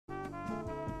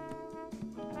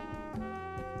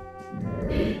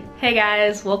Hey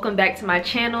guys, welcome back to my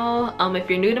channel. If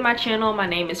you're new to my channel, my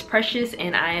name is Precious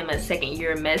and I am a second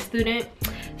year med student.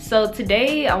 So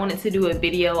today I wanted to do a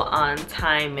video on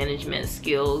time management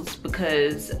skills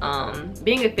because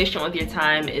being efficient with your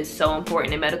time is so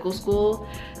important in medical school.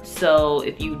 So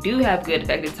if you do have good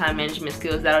effective time management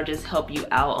skills, that'll just help you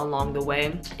out along the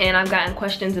way. And I've gotten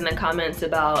questions in the comments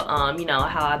about you know,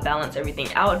 how I balance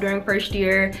everything out during first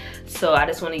year. So I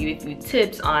just want to give you a few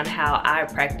tips on how I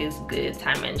practice good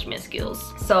time management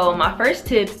skills. So my first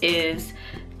tip is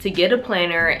to get a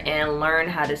planner and learn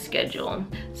how to schedule.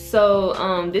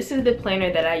 So this is the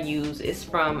planner that I use. It's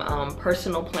from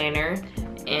Personal Planner,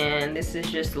 and this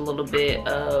is just a little bit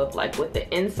of like what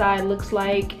the inside looks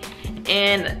like.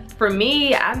 And for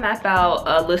me, I map out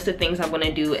a list of things I'm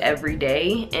gonna do every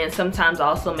day, and sometimes I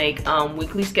also make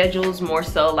weekly schedules, more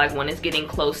so like when it's getting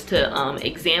close to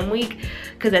exam week,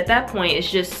 because at that point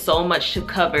it's just so much to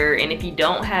cover, and if you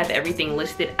don't have everything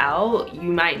listed out,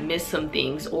 you might miss some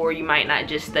things or you might not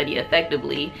just study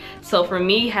effectively. So for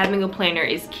me, having a planner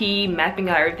is key, mapping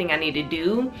out everything I need to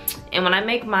do. And when I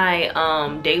make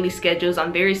my daily schedules,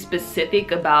 I'm very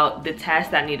specific about the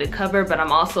tasks that I need to cover, but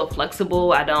I'm also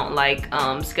flexible. I don't like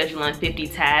scheduling 50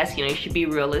 tasks. You know, you should be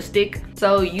realistic.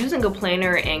 So using a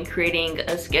planner and creating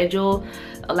a schedule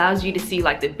allows you to see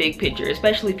like the big picture,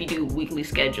 especially if you do weekly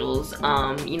schedules.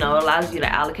 You know, it allows you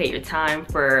to allocate your time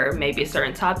for maybe a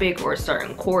certain topic or a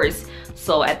certain course.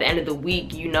 So at the end of the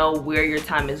week, you know where your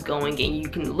time is going, and you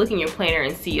can look in your planner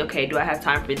and see, okay, do I have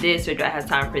time for this or do I have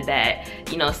time for that?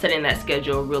 You know, setting that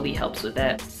schedule really helps with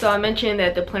that. So I mentioned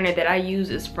that the planner that I use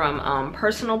is from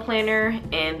Personal Planner,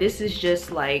 and this is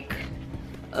just like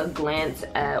a glance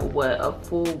at what a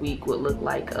full week would look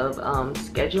like of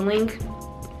scheduling.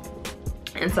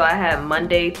 And so I have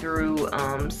Monday through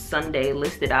Sunday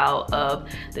listed out of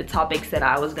the topics that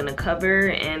I was gonna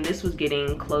cover, and this was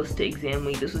getting close to exam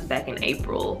week. This was back in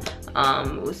April.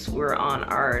 We're on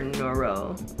our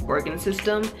neuro organ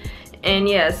system. And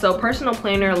yeah, so Personal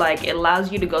Planner, like, it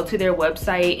allows you to go to their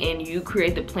website and you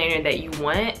create the planner that you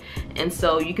want. And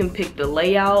so you can pick the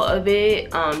layout of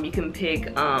it, you can pick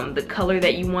the color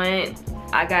that you want.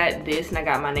 I got this and I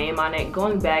got my name on it.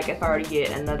 Going back, if I were to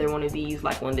get another one of these,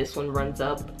 like when this one runs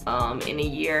up in a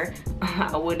year,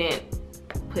 I wouldn't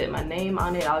put my name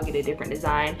on it. I'll get a different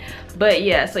design. But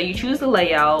yeah, so you choose the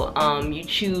layout, you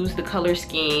choose the color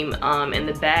scheme. In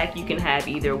the back you can have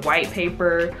either white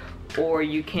paper or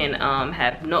you can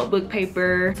have notebook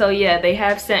paper. So yeah, they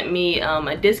have sent me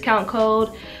a discount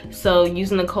code. So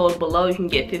using the code below, you can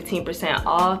get 15%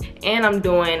 off. And I'm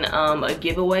doing a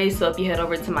giveaway. So if you head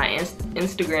over to my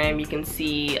Instagram, you can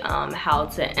see how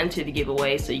to enter the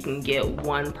giveaway so you can get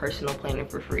one personal planner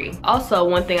for free. Also,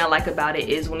 one thing I like about it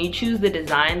is when you choose the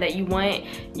design that you want,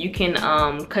 you can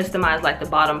customize like the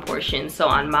bottom portion. So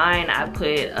on mine, I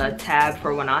put a tab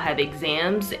for when I'll have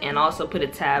exams, and also put a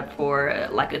tab for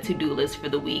like a to-do list for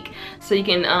the week. So you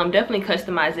can definitely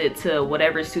customize it to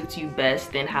whatever suits you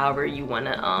best and however you want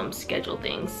to schedule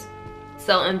things.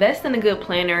 So invest in a good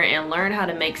planner and learn how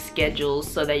to make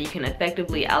schedules so that you can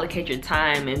effectively allocate your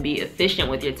time and be efficient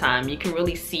with your time. You can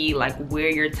really see like where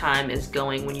your time is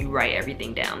going when you write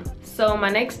everything down. So my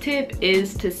next tip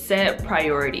is to set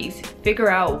priorities. Figure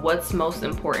out what's most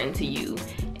important to you.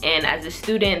 And as a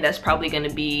student, that's probably going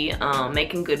to be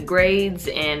making good grades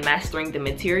and mastering the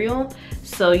material.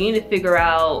 So you need to figure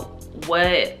out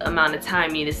what amount of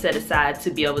time you need to set aside to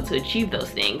be able to achieve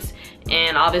those things.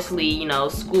 And obviously, you know,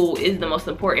 school is the most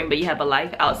important, but you have a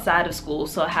life outside of school.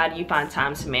 So how do you find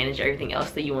time to manage everything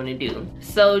else that you want to do?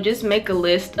 So just make a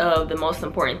list of the most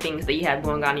important things that you have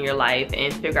going on in your life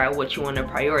and figure out what you want to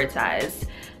prioritize.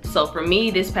 So for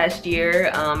me, this past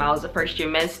year, I was a first year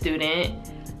med student.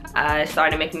 I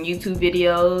started making YouTube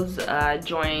videos. I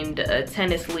joined a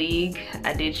tennis league.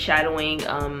 I did shadowing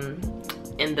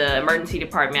in the emergency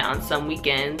department on some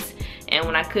weekends. And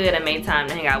when I could, I made time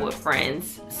to hang out with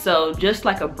friends. So just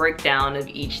like a breakdown of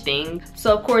each thing.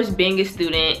 So of course, being a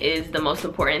student is the most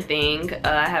important thing.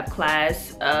 I have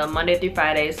class Monday through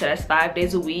Friday, so that's 5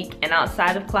 days a week. And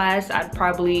outside of class, I'd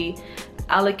probably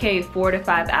allocate 4 to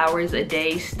 5 hours a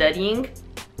day studying.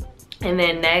 And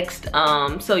then next,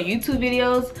 so YouTube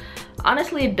videos,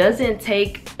 honestly, it doesn't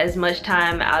take as much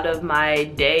time out of my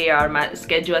day or my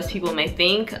schedule as people may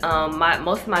think.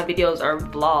 Most of my videos are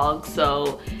vlogs,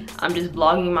 so I'm just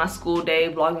vlogging my school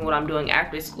day, vlogging what I'm doing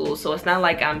after school. So it's not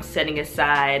like I'm setting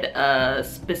aside a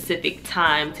specific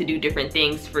time to do different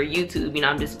things for YouTube. You know,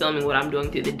 I'm just filming what I'm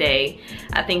doing through the day.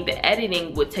 I think the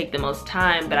editing would take the most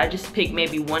time, but I just pick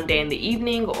maybe one day in the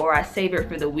evening, or I save it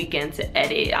for the weekend to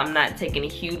edit. I'm not taking a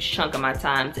huge chunk of my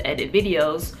time to edit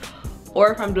videos.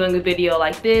 Or if I'm doing a video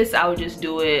like this, I would just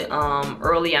do it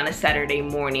early on a Saturday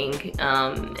morning,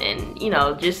 and you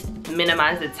know, just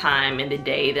minimize the time in the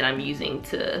day that I'm using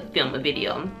to film a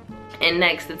video. And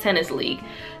next, the tennis league.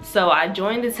 So I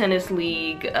joined the tennis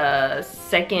league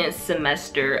second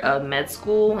semester of med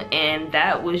school, and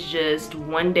that was just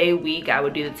 1 day a week. I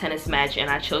would do the tennis match, and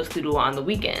I chose to do it on the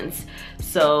weekends.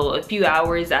 So a few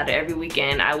hours out of every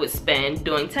weekend I would spend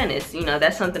doing tennis. You know,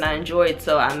 that's something I enjoyed,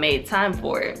 so I made time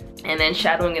for it. And then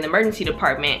shadowing in the emergency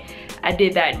department, I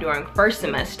did that during first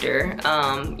semester.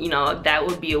 You know, that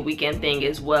would be a weekend thing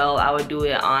as well. I would do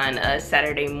it on a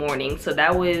Saturday morning. So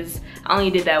that was, I only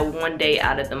did that 1 day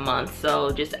out of the month.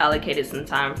 So just allocated some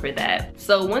time for that.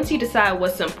 So once you decide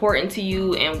what's important to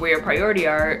you and where your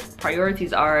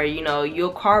priorities are, you know,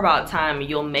 you'll carve out time,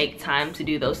 you'll make time to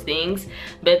do those things.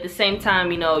 But at the same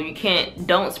time, you know,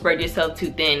 don't spread yourself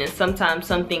too thin. And sometimes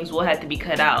some things will have to be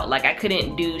cut out. Like I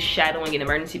couldn't do shadowing in the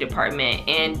emergency department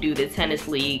and do the tennis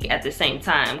league at the same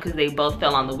time because they both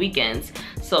fell on the weekends.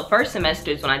 So first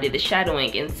semester is when I did the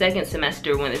shadowing, and second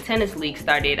semester when the tennis league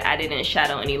started, I didn't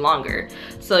shadow any longer.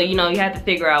 So you know, you have to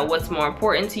figure out what's more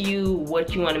important to you,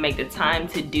 what you want to make the time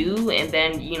to do, and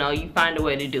then you know, you find a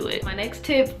way to do it. My next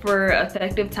tip for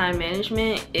effective time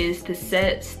management is to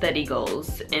set study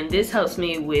goals, and this helps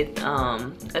me with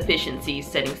efficiency,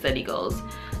 setting study goals.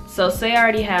 So say I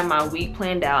already have my week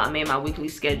planned out, I made my weekly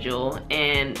schedule,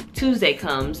 and Tuesday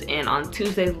comes, and on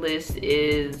Tuesday's list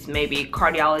is maybe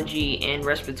cardiology and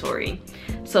respiratory.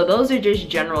 So those are just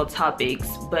general topics,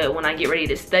 but when I get ready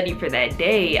to study for that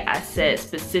day, I set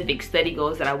specific study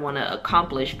goals that I want to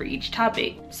accomplish for each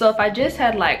topic. So if I just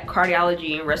had like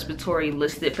cardiology and respiratory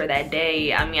listed for that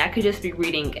day, I mean, I could just be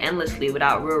reading endlessly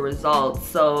without real results.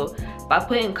 So by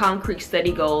putting concrete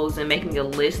study goals and making a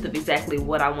list of exactly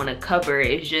what I want to cover,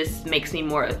 it just makes me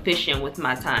more efficient with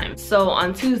my time. So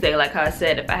on Tuesday, like how I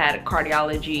said, if I had a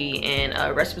cardiology and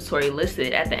a respiratory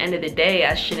listed, at the end of the day,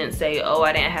 I shouldn't say, oh,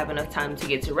 I didn't have enough time to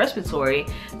get to respiratory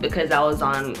because I was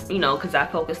on, you know, because I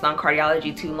focused on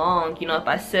cardiology too long. You know, if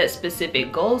I set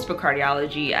specific goals for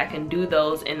cardiology, I can do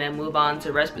those and then move on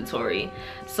to respiratory.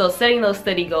 So setting those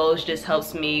study goals just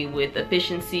helps me with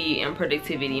efficiency and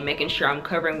productivity, making sure I'm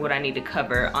covering what I need to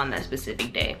cover on that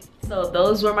specific day. So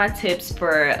those were my tips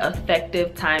for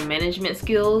effective time management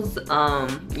skills.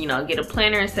 You know, get a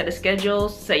planner and set a schedule,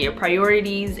 set your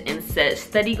priorities and set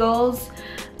study goals.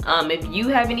 If you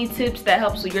have any tips that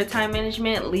helps with your time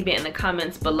management, leave it in the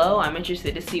comments below. I'm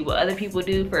interested to see what other people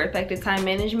do for effective time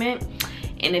management.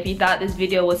 And if you thought this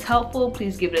video was helpful,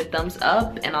 please give it a thumbs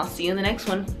up, and I'll see you in the next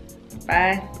one.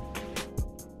 Bye.